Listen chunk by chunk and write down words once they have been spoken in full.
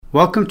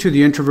Welcome to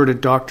the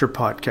Introverted Doctor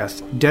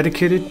podcast,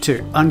 dedicated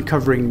to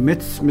uncovering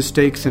myths,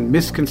 mistakes, and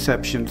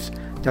misconceptions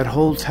that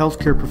holds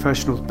healthcare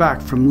professionals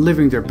back from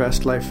living their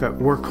best life at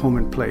work, home,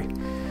 and play.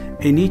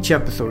 In each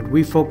episode,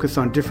 we focus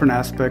on different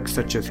aspects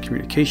such as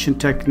communication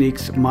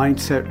techniques,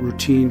 mindset,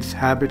 routines,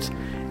 habits,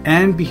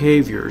 and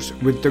behaviors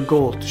with the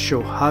goal to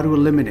show how to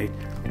eliminate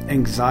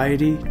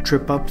anxiety,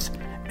 trip-ups,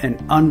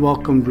 and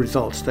unwelcome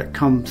results that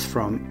comes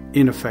from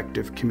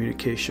ineffective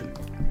communication.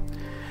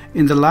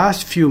 In the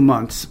last few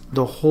months,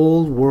 the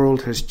whole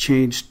world has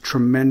changed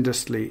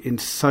tremendously in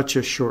such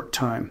a short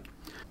time.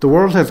 The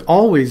world has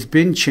always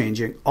been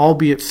changing,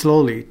 albeit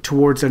slowly,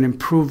 towards an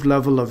improved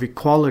level of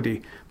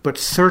equality, but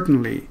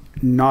certainly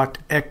not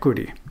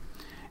equity.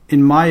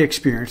 In my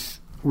experience,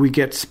 we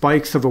get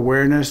spikes of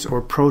awareness or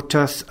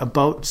protests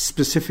about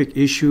specific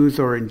issues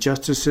or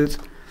injustices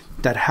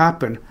that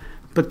happen,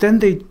 but then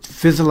they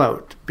fizzle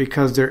out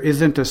because there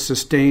isn't a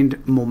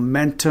sustained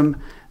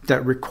momentum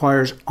that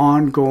requires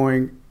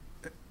ongoing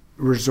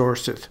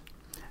resources.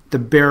 The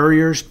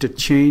barriers to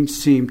change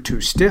seem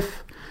too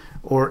stiff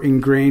or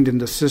ingrained in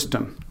the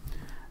system.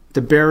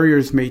 The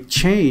barriers may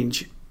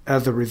change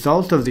as a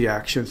result of the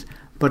actions,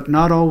 but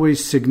not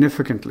always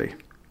significantly.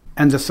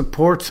 And the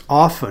supports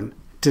often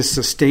to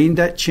sustain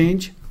that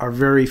change are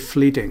very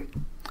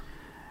fleeting.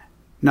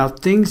 Now,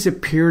 things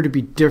appear to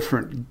be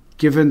different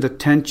given the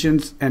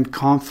tensions and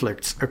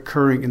conflicts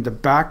occurring in the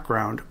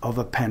background of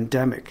a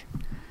pandemic.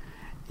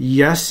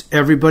 Yes,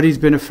 everybody's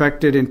been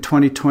affected in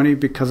 2020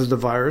 because of the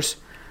virus,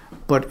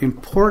 but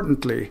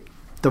importantly,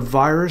 the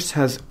virus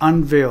has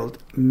unveiled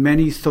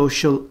many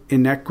social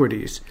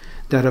inequities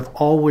that have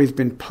always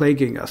been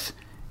plaguing us,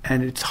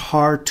 and it's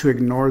hard to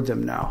ignore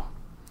them now.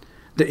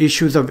 The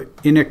issues of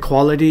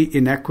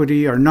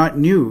inequity are not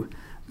new,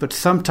 but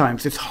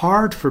sometimes it's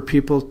hard for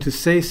people to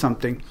say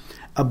something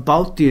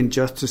about the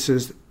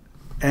injustices,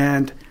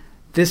 and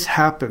this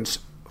happens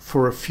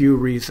for a few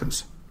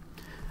reasons.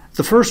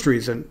 The first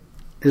reason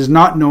is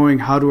not knowing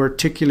how to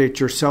articulate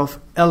yourself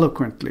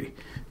eloquently,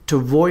 to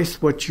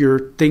voice what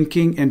you're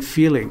thinking and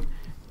feeling,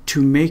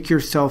 to make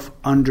yourself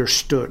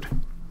understood.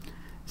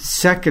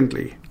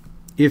 Secondly,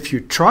 if you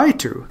try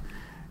to,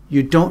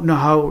 you don't know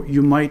how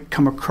you might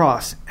come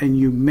across, and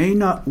you may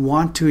not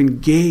want to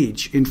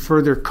engage in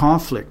further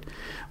conflict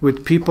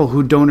with people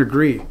who don't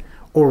agree,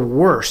 or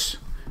worse,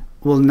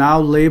 will now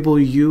label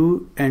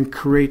you and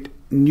create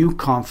new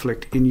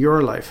conflict in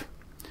your life.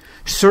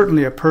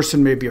 Certainly, a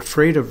person may be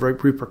afraid of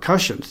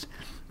repercussions.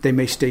 They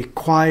may stay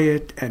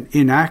quiet and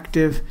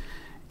inactive,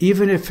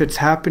 even if it's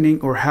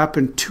happening or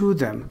happened to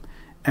them.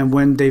 And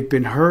when they've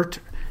been hurt,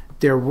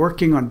 they're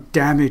working on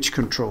damage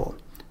control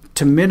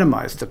to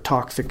minimize the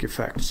toxic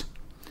effects.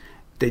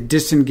 They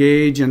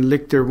disengage and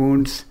lick their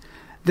wounds.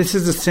 This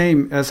is the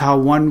same as how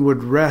one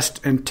would rest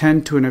and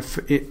tend to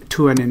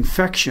an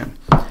infection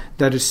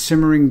that is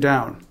simmering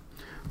down,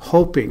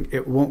 hoping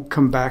it won't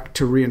come back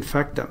to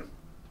reinfect them.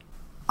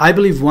 I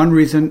believe one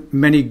reason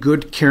many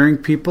good, caring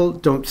people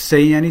don't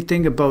say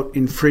anything about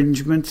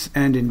infringements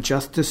and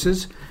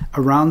injustices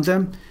around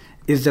them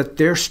is that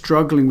they're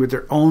struggling with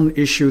their own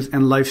issues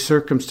and life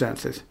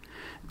circumstances.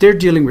 They're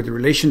dealing with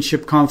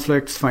relationship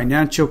conflicts,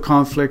 financial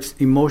conflicts,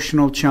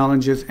 emotional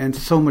challenges, and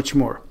so much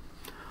more.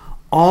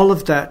 All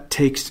of that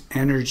takes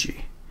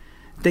energy.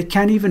 They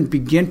can't even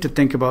begin to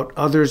think about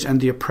others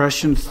and the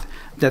oppressions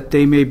that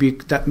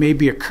may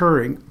be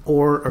occurring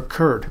or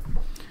occurred.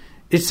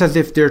 It's as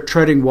if they're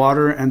treading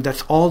water and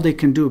that's all they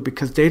can do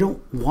because they don't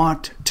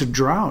want to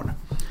drown.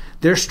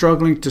 They're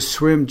struggling to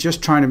swim,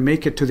 just trying to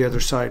make it to the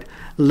other side,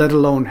 let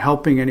alone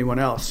helping anyone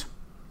else.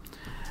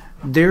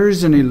 There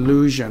is an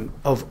illusion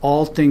of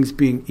all things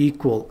being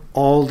equal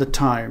all the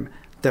time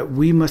that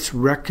we must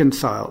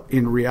reconcile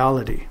in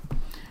reality.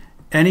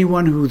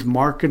 Anyone who's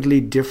markedly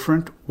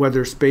different,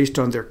 whether it's based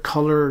on their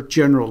color,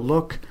 general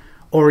look,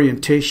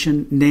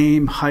 orientation,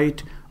 name,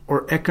 height,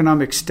 or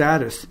economic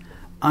status,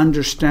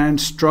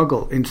 understand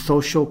struggle in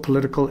social,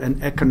 political,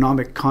 and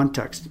economic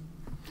context.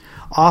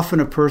 Often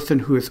a person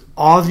who is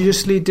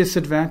obviously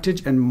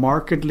disadvantaged and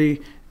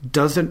markedly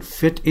doesn't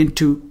fit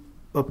into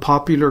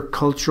popular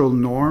cultural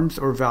norms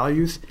or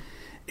values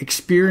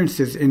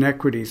experiences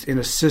inequities in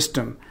a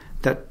system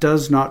that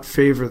does not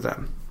favor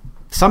them.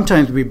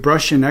 Sometimes we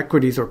brush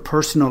inequities or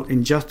personal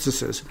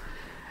injustices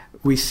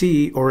we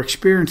see or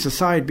experience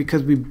aside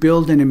because we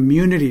build an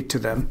immunity to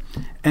them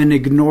and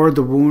ignore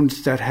the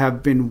wounds that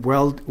have been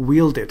well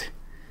wielded.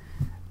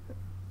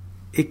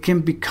 It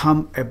can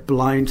become a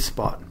blind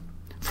spot.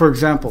 For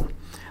example,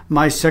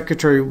 my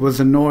secretary was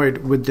annoyed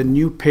with the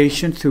new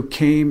patients who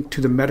came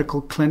to the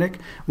medical clinic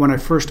when I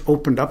first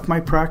opened up my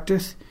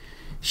practice.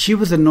 She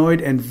was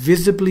annoyed and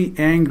visibly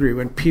angry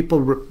when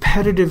people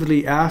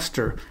repetitively asked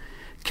her,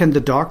 "Can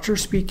the doctor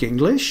speak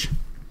English?"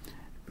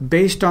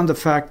 based on the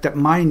fact that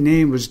my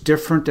name was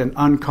different and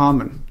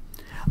uncommon.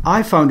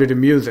 I found it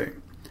amusing,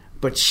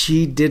 but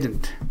she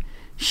didn't.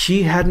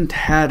 She hadn't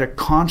had a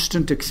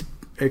constant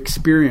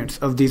experience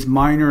of these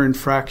minor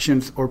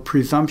infractions or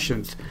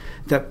presumptions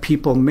that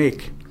people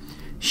make.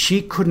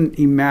 She couldn't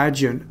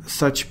imagine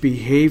such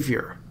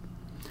behavior.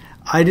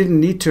 I didn't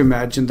need to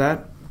imagine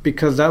that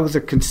because that was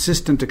a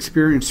consistent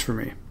experience for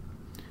me.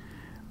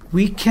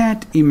 We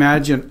can't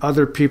imagine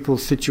other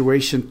people's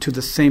situation to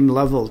the same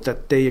level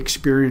that they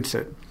experience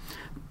it.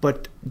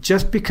 But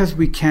just because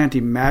we can't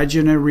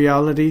imagine a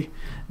reality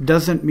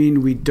doesn't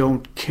mean we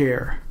don't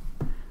care.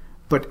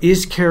 But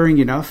is caring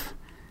enough?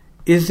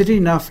 Is it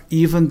enough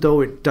even though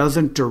it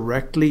doesn't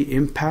directly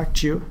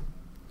impact you?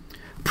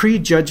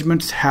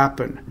 Prejudgments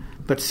happen,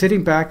 but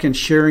sitting back and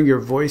sharing your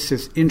voice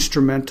is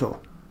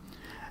instrumental.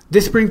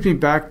 This brings me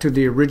back to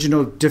the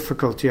original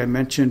difficulty I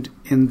mentioned,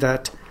 in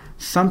that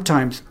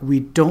sometimes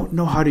we don't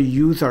know how to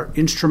use our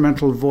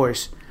instrumental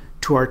voice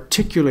to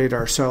articulate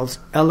ourselves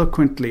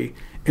eloquently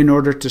in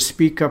order to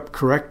speak up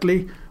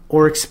correctly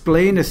or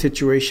explain a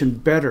situation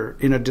better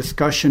in a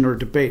discussion or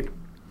debate.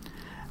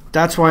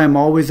 That's why I'm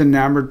always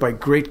enamored by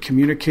great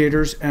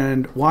communicators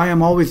and why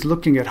I'm always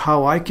looking at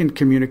how I can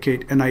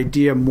communicate an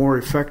idea more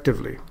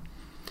effectively.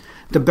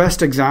 The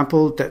best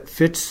example that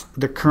fits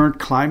the current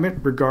climate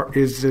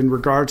is in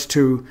regards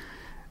to,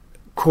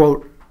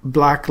 quote,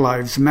 Black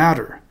Lives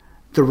Matter.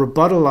 The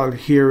rebuttal out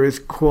here is,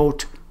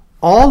 quote,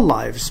 all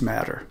lives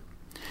matter.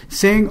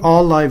 Saying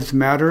all lives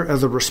matter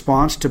as a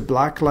response to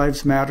Black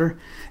Lives Matter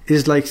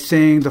is like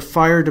saying the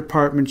fire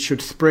department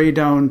should spray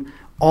down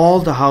all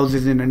the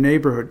houses in a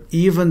neighborhood,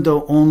 even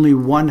though only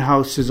one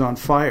house is on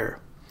fire,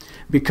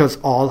 because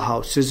all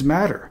houses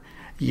matter.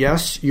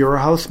 Yes, your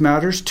house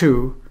matters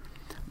too,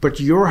 but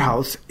your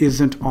house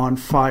isn't on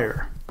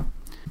fire.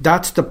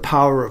 That's the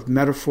power of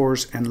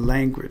metaphors and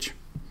language.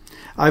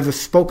 I've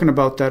spoken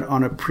about that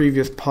on a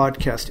previous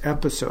podcast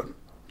episode.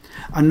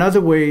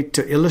 Another way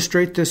to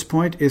illustrate this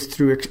point is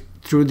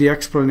through the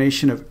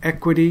explanation of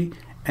equity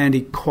and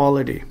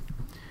equality.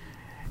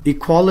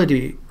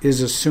 Equality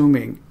is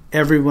assuming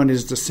everyone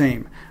is the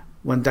same,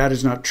 when that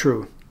is not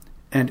true,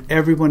 and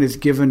everyone is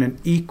given an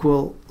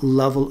equal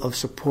level of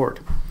support.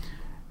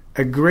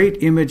 A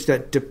great image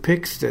that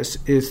depicts this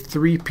is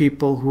three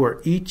people who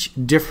are each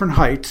different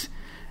heights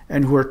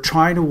and who are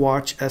trying to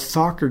watch a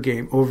soccer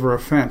game over a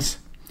fence.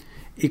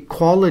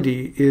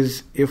 Equality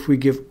is if we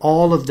give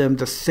all of them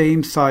the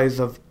same size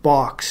of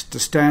box to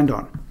stand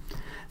on.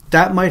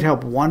 That might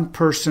help one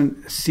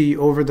person see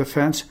over the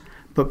fence,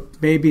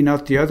 but maybe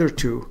not the other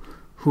two,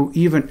 who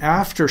even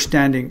after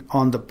standing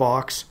on the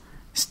box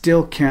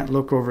still can't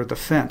look over the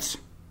fence.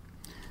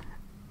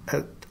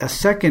 A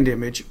second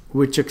image,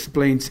 which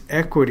explains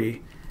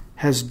equity,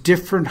 has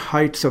different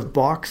heights of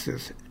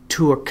boxes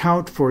to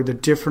account for the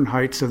different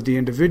heights of the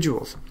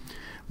individuals,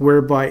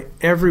 whereby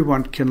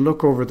everyone can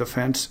look over the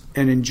fence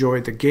and enjoy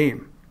the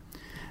game.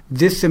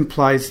 This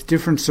implies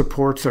different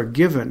supports are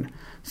given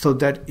so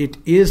that it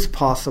is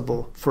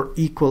possible for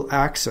equal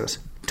access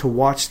to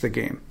watch the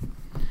game.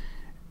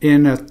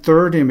 In a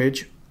third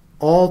image,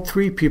 all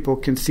three people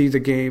can see the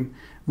game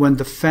when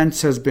the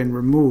fence has been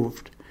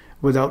removed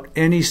without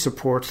any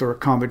supports or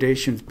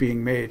accommodations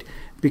being made,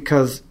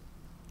 because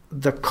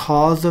the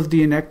cause of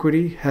the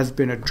inequity has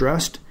been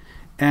addressed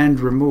and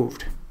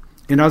removed.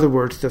 In other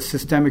words, the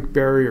systemic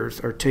barriers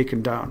are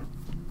taken down.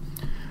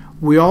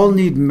 We all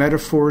need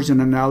metaphors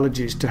and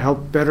analogies to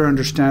help better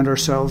understand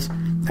ourselves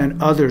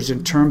and others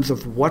in terms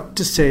of what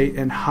to say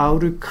and how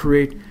to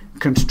create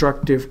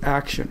constructive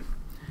action.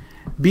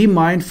 Be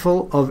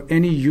mindful of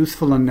any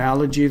useful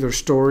analogies or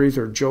stories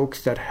or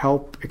jokes that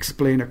help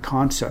explain a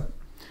concept.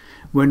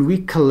 When we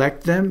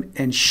collect them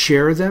and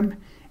share them,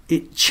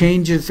 it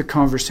changes the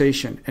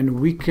conversation and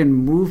we can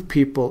move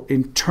people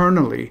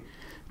internally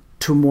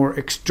to more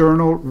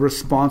external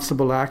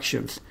responsible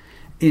actions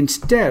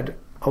instead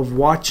of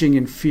watching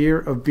in fear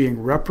of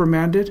being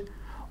reprimanded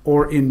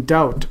or in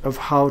doubt of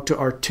how to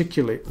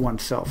articulate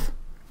oneself.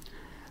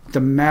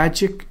 The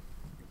magic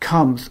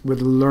comes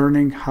with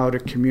learning how to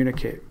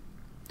communicate.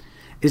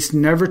 It's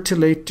never too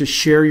late to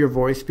share your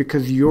voice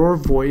because your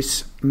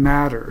voice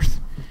matters.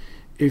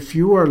 If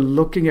you are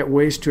looking at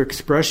ways to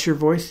express your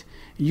voice,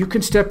 you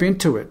can step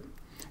into it.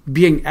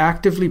 Being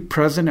actively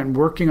present and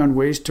working on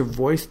ways to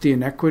voice the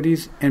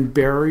inequities and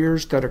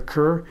barriers that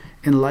occur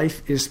in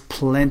life is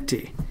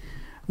plenty.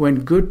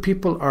 When good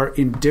people are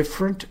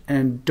indifferent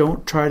and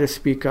don't try to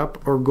speak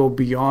up or go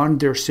beyond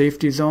their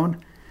safety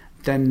zone,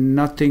 then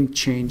nothing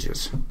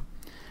changes.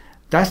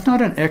 That's not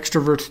an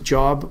extrovert's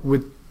job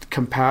with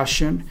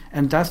compassion,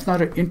 and that's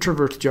not an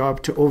introvert's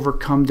job to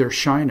overcome their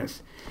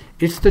shyness.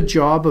 It's the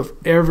job of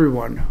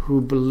everyone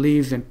who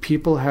believes in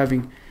people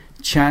having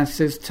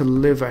chances to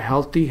live a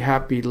healthy,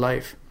 happy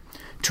life,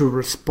 to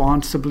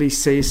responsibly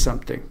say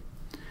something.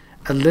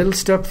 A little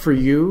step for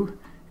you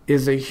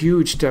is a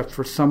huge step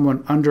for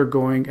someone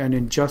undergoing an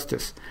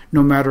injustice,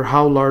 no matter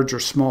how large or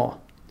small.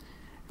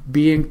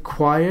 Being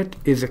quiet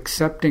is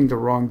accepting the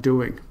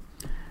wrongdoing.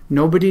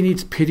 Nobody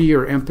needs pity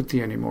or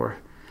empathy anymore.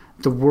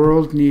 The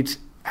world needs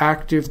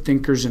active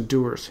thinkers and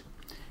doers.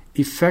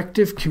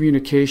 Effective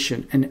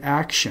communication and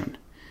action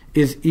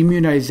is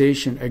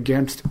immunization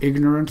against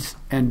ignorance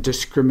and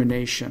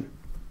discrimination.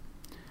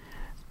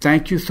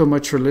 Thank you so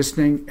much for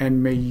listening,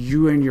 and may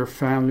you and your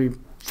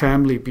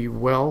family be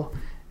well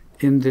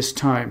in this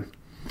time.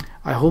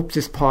 I hope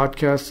this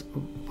podcast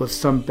was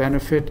some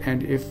benefit,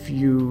 and if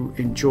you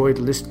enjoyed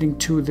listening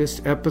to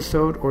this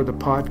episode or the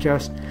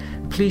podcast,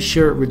 please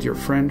share it with your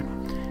friend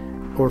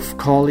or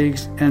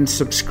colleagues, and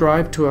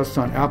subscribe to us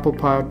on Apple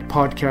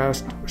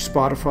Podcast,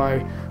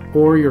 Spotify,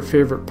 or your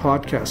favorite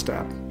podcast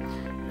app.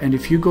 And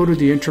if you go to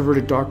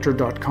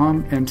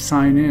theintroverteddoctor.com and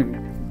sign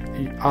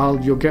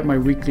in, you'll get my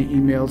weekly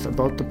emails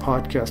about the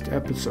podcast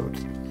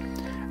episodes.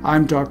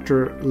 I'm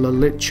Dr.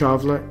 Lalit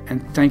Chawla,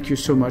 and thank you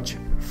so much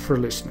for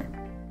listening.